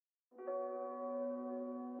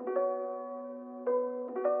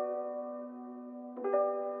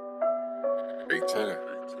tenant.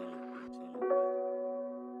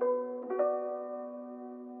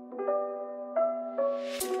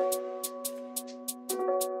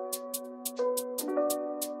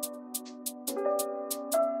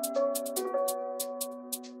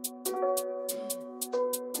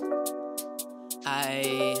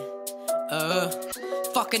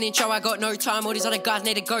 Fucking intro, I got no time. All these other guys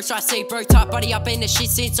need to go, so I see bro type. Buddy up in the shit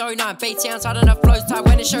since 09. Beat sounds hard on the flows tight.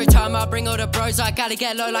 When it's showtime, I bring all the bros. I gotta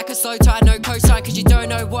get low like a slow tide. No cosign, cause you don't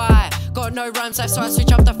know why. Got no rhymes left, so I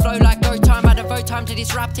switch up the flow like go time. I devote time to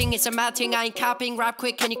this rap thing, it's a mad thing. I ain't capping, rap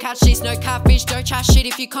quick, can you catch this? No catfish, don't chat shit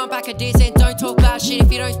if you can't back a diss. And don't talk bad shit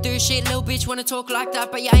if you don't do shit. Little bitch wanna talk like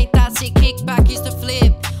that, but you ain't that sick. Kick back, used to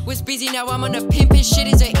flip. Was busy, now I'm on a pimpin' shit.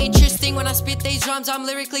 Is it interesting when I spit these rhymes? I'm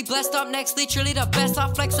lyrically blessed. Up next, literally the best.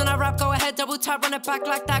 I flex when I rap, go ahead, double tap, run it back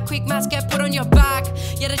like that. Quick mask, get put on your back.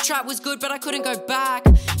 Yeah, the trap was good, but I couldn't go back.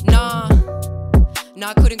 Nah,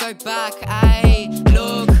 I couldn't go back. Ayy,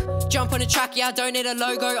 look, jump on the track, yeah, I don't need a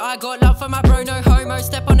logo. I got love for my bro, no homo.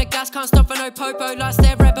 Step on the gas, can't stop for no popo. Last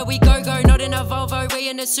there, rapper, we go, not in a Volvo. We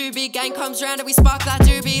in a Subi, gang comes round and we spark that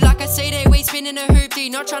doobie. Like a CD, we spin in a hoopty.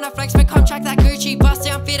 Not trying to flex, but come track that Gucci. Bust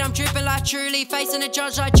down fit, I'm dripping like truly. Facing a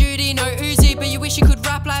judge like Judy, no Uzi. But you wish you could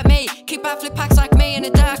rap like me. Kick back, flip packs like me. In a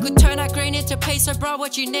day I could turn that green into peace. So bro,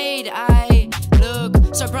 what you need, ayy,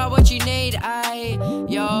 look. So bro, what you need, ayy,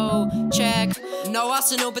 yo, check. No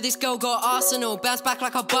Arsenal, but this girl got Arsenal. Bounce back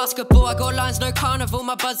like a basketball. I got lines, no carnival.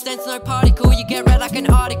 My buds dance, no particle. You get read like an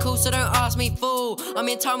article, so don't ask me, fool. I'm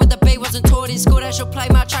in time with the beat, wasn't taught in school. They should play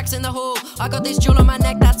my tracks in the hall. I got this jewel on my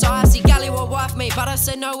neck, that's icy. Gally will wife me, but I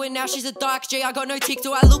said no, and now she's a dark G. I got no tick,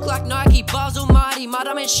 do I look like Nike? Bars almighty, my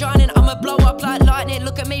diamond shining. I'ma blow up like lightning.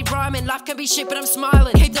 Look at me rhyming, life can be shit, but I'm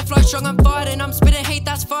smiling. Keep the flow strong, I'm fighting. I'm spitting heat,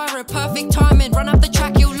 that's firing. Perfect timing, run up the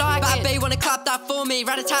track, you'll like it. Bad B wanna clap that for me.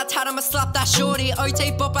 Rat-a-tat-tat, I'ma slap that shorty.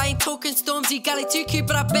 OT Bob, I ain't talking Stormzy. Gally too cute,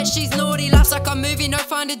 but I bet she's naughty. Laughs like I'm moving, no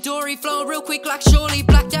finding Dory. Flowing real quick like Shorty.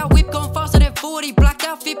 Blacked out whip, gone faster than 40. Blacked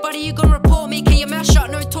out fit, buddy, you gon' report me. Keep your mouth shut,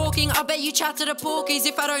 no talking. I bet you chat to the porkies.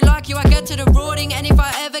 If I don't like you, I get to the roaring. And if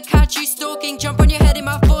I ever catch you stalking, jump on your head in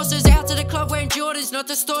my forces. Out to the club wearing Jordans, not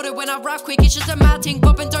distorted when I rap quick. It's just a mad thing,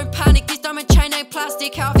 pop and don't panic. This diamond chain ain't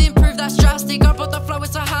plastic. How I've improved, that's drastic. I brought the flow,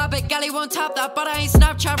 it's a habit. Gally won't tap that, but I ain't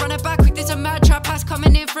Snapchat. Run it back quick, this a mad trap. Packs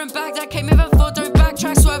coming in from Baghdad. Came even for, don't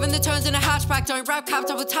backtrack. Swerving the turns in a hatchback. Don't rap cap,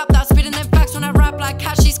 double tap that. Spitting them facts when I rap like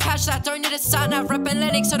catch these, catch that. Don't need a sat nav, rap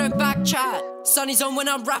analytics, so don't backchat. Sun is on when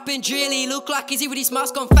I'm rapping drilly. Look like Izzy with his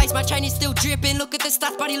mask on face. My chain is still dripping. Look at the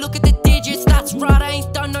stats, buddy, look at the digits. That's right, I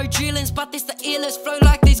ain't done no drillings, but this the illest. Flow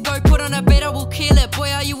like this, go put on a beat, I will kill it.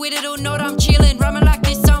 Boy, are you with it or not? I'm chilling. Rhyming like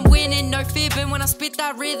this, I'm winning. No fibbing when I spit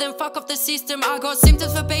that rhythm. Fuck off the system. I got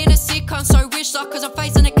symptoms for being a sick cunt. So wish luck, cause I'm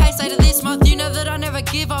facing a case later this month. You know that I never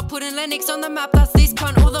give up. Putting Lennox on the map, that's this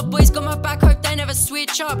cunt. All the boys got my back, hope they never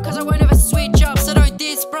switch up. Cause I won't ever switch up. So don't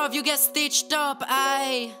diss, bruv, you get stitched up,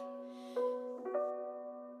 ayy.